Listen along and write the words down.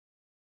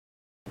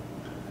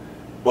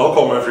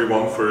Welcome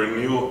everyone for a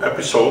new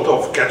episode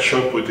of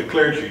Catchup with the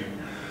Clergy.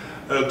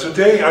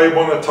 Today I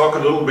want to talk a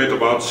little bit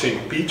about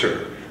St.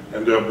 Peter,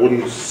 and that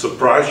wouldn't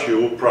surprise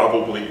you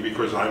probably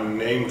because I'm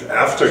named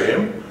after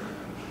him.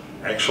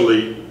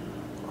 Actually,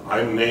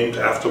 I'm named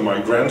after my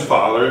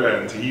grandfather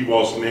and he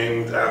was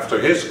named after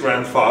his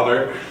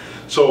grandfather.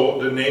 So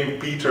the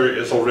name Peter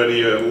is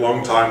already a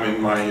long time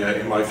in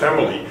my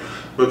family.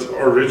 But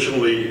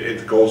originally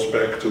it goes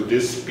back to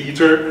this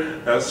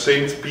Peter,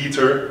 Saint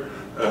Peter,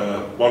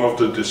 one of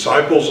the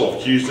disciples of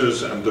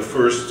Jesus and the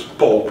first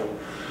Pope.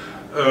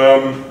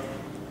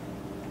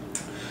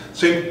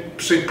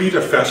 Saint Peter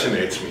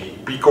fascinates me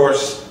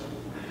because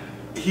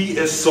he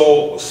is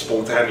so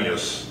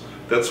spontaneous.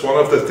 That's one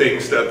of the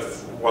things that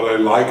what I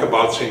like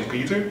about Saint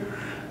Peter.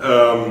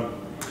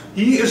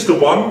 He is the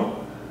one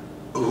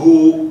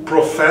who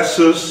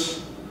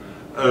professes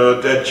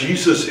that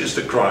Jesus is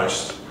the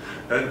Christ.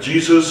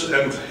 Jesus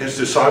and his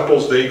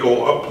disciples, they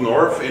go up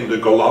north in the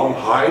Golan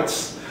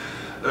Heights,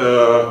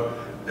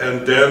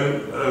 and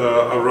then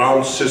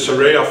around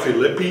Caesarea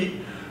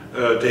Philippi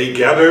they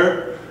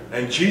gather,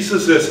 and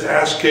Jesus is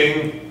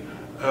asking,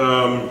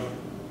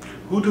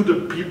 who do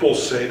the people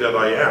say that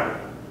I am?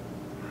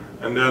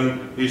 And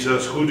then he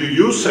says, who do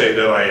you say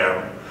that I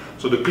am?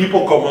 So the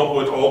people come up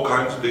with all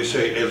kinds. They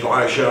say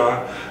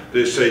Elijah,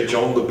 they say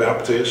John the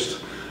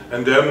Baptist,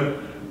 and then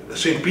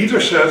St.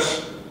 Peter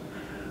says,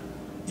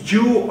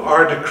 you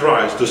are the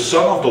Christ, the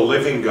Son of the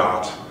living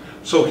God.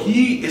 So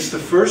he is the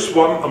first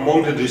one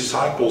among the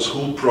disciples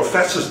who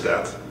professes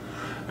that.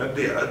 And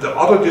the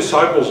other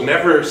disciples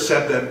never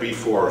said that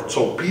before.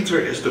 So Peter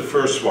is the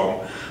first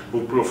one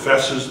who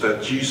professes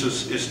that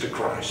Jesus is the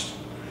Christ.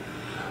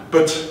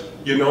 But,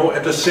 you know,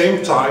 at the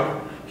same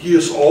time, he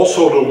is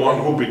also the one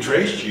who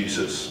betrays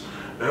Jesus.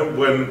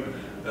 When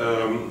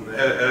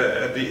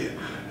at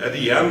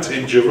the end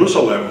in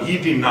Jerusalem, he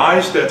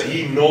denies that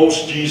he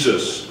knows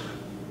Jesus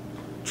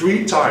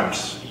 3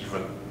 times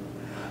even.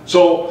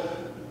 So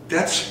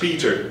that's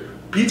Peter.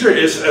 Peter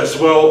is as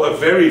well a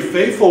very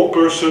faithful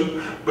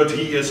person, but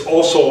he is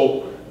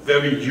also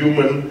very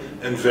human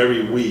and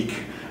very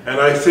weak. And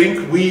I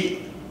think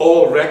we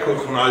all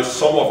recognize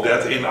some of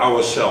that in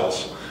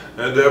ourselves.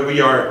 That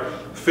we are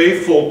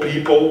faithful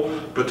people,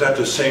 but at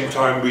the same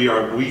time we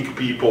are weak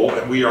people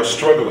and we are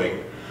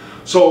struggling.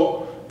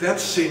 So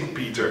that's St.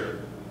 Peter.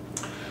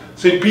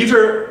 St.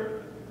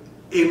 Peter,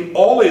 in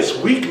all his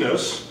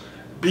weakness,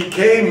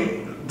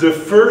 became the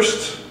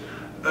first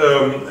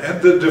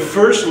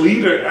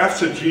leader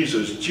after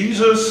Jesus.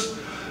 Jesus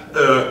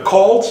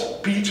called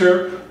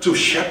Peter to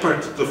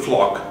shepherd the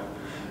flock.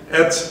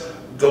 At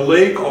the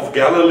Lake of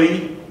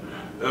Galilee,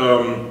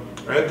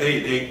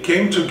 they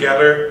came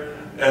together,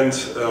 and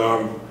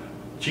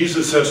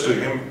Jesus says to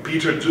him,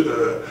 Peter,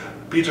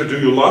 do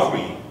you love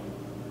me?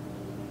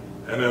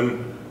 And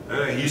then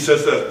he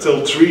says that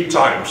till 3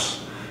 times.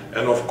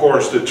 And of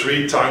course the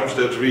 3 times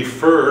that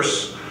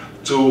refers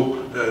to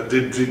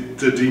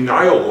the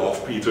denial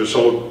of Peter.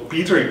 So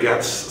Peter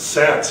gets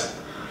sad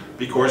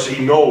because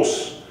he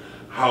knows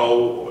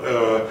how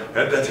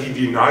that he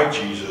denied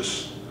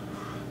Jesus.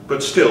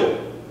 But still,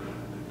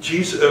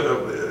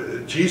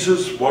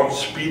 Jesus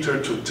wants Peter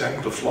to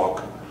tend the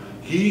flock.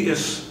 He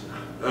is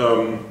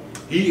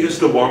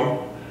the one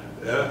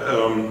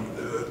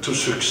to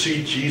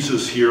succeed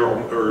Jesus here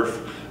on earth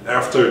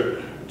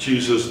after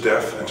Jesus'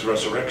 death and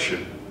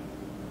resurrection.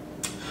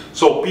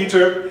 So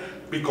Peter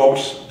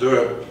becomes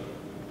the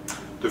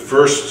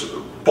first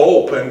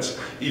Pope, and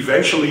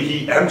eventually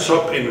he ends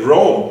up in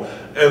Rome.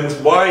 And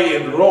why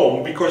in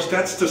Rome? Because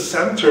that's the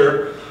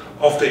center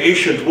of the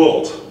ancient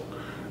world.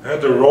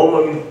 The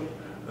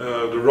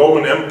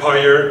Roman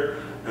Empire,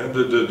 and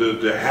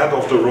the head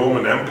of the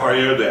Roman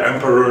Empire, the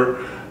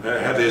emperor,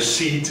 had his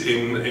seat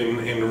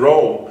in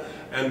Rome.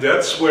 And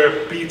that's where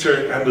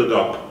Peter ended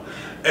up.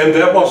 And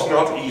that was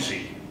not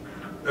easy.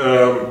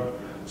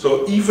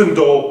 So even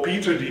though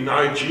Peter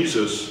denied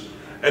Jesus,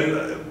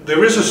 and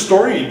there is a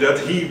story that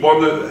he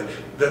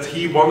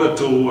wanted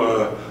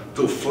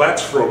to flee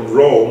from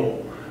Rome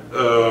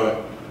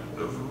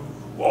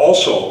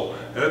also.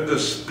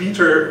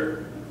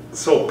 Peter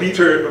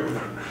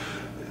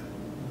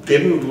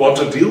didn't want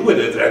to deal with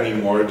it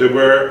anymore. There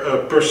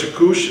were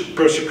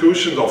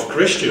persecutions of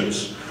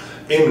Christians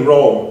in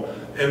Rome,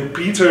 and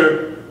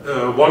Peter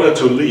wanted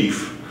to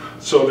leave.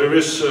 So there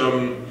is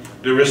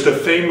the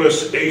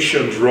famous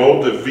ancient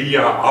road, the Via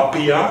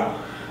Appia,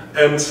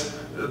 and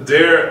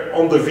there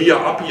on the Via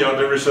Appia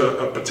there is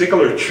a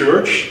particular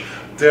church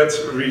that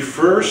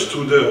refers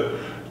to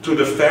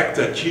the fact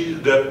that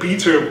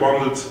Peter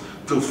wanted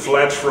to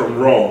flee from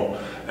Rome,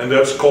 and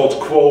that's called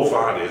Quo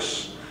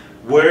Vadis.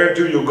 Where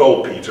do you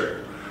go,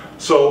 Peter?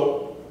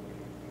 So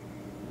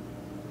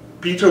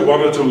Peter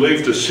wanted to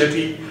leave the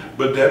city,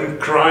 but then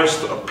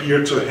Christ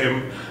appeared to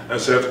him and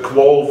said,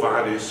 Quo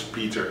Vadis,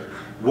 Peter?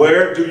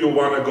 Where do you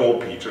want to go,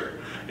 Peter?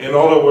 In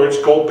other words,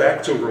 go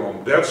back to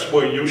Rome. That's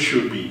where you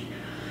should be.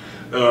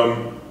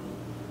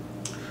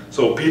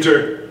 So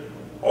Peter,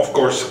 of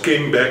course,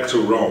 came back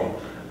to Rome.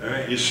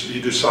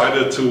 He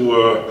decided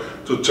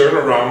to turn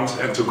around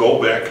and to go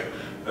back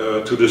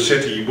to the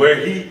city, where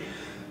he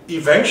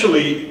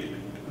eventually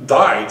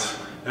died.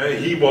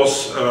 He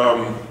was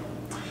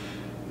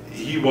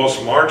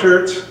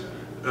martyred,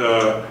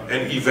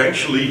 and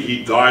eventually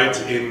he died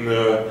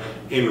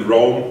in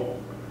Rome.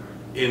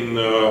 And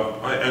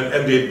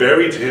they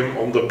buried him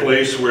on the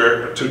place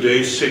where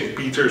today St.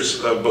 Peter's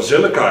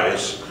Basilica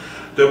is.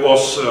 There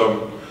was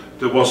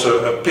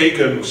a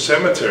pagan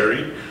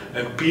cemetery,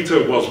 and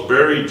Peter was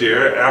buried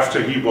there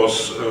after he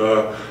was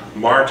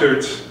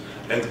martyred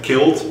and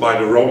killed by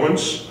the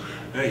Romans.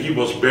 He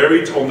was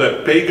buried on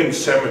that pagan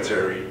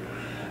cemetery,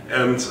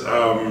 and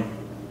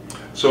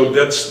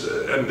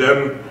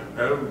then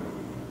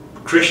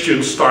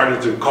Christians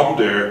started to come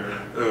there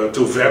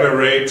to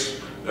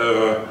venerate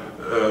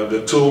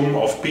the tomb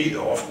of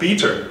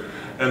Peter,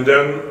 and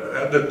then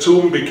the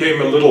tomb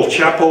became a little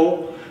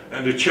chapel,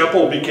 and the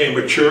chapel became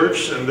a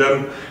church, and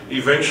then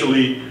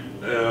eventually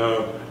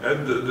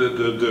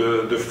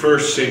the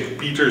first St.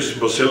 Peter's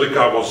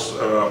Basilica was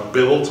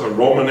built, a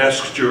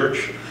Romanesque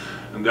church,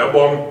 and that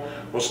one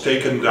was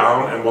taken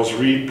down and was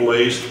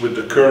replaced with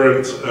the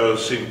current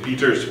St.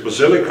 Peter's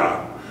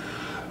Basilica.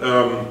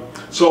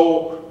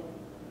 So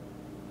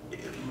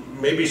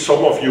maybe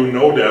some of you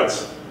know that.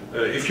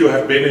 If you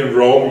have been in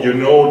Rome, you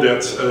know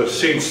that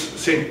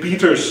St.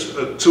 Peter's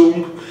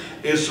tomb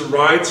is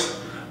right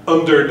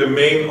under the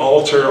main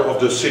altar of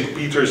the St.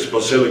 Peter's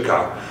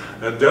Basilica.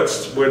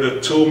 That's where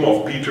the tomb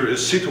of Peter is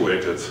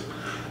situated.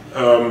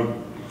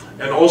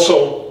 And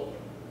also,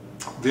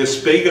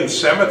 this pagan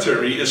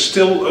cemetery is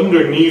still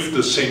underneath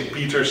the St.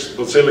 Peter's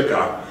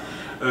Basilica.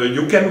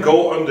 You can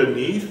go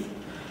underneath.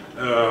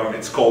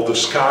 It's called the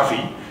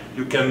Scavi.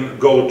 You can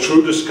go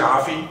through the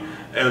Scavi,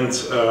 and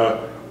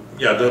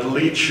yeah, that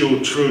leads you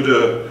through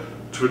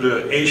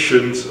the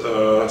ancient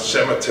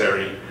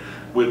cemetery.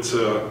 With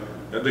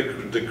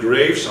the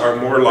graves are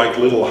more like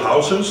little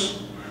houses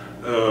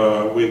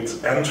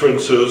with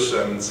entrances,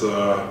 and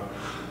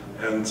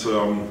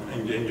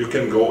you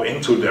can go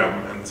into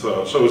them, and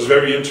so it's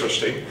very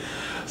interesting.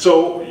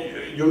 So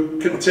you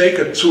can take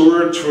a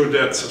tour through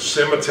that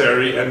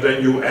cemetery, and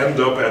then you end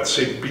up at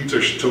St.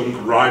 Peter's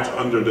tomb, right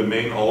under the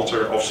main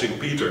altar of St.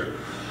 Peter.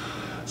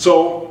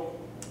 So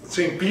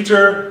St.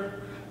 Peter,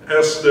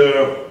 as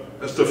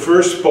the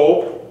first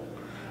pope,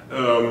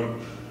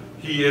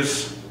 he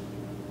is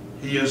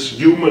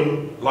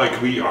human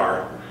like we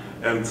are,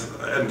 and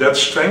that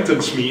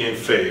strengthens me in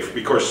faith,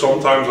 because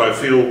sometimes I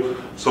feel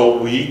so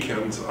weak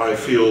and I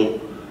feel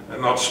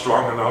not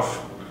strong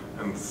enough,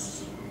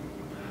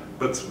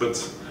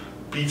 but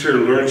Peter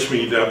learns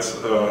me that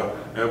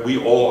we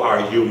all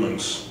are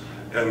humans,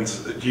 and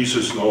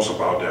Jesus knows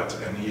about that,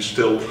 and he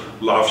still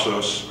loves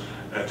us,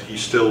 and he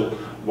still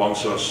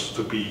wants us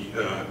to be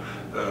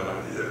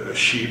a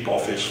sheep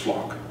of his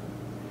flock.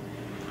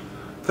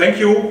 Thank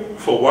you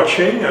for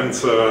watching, and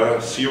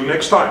see you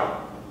next time.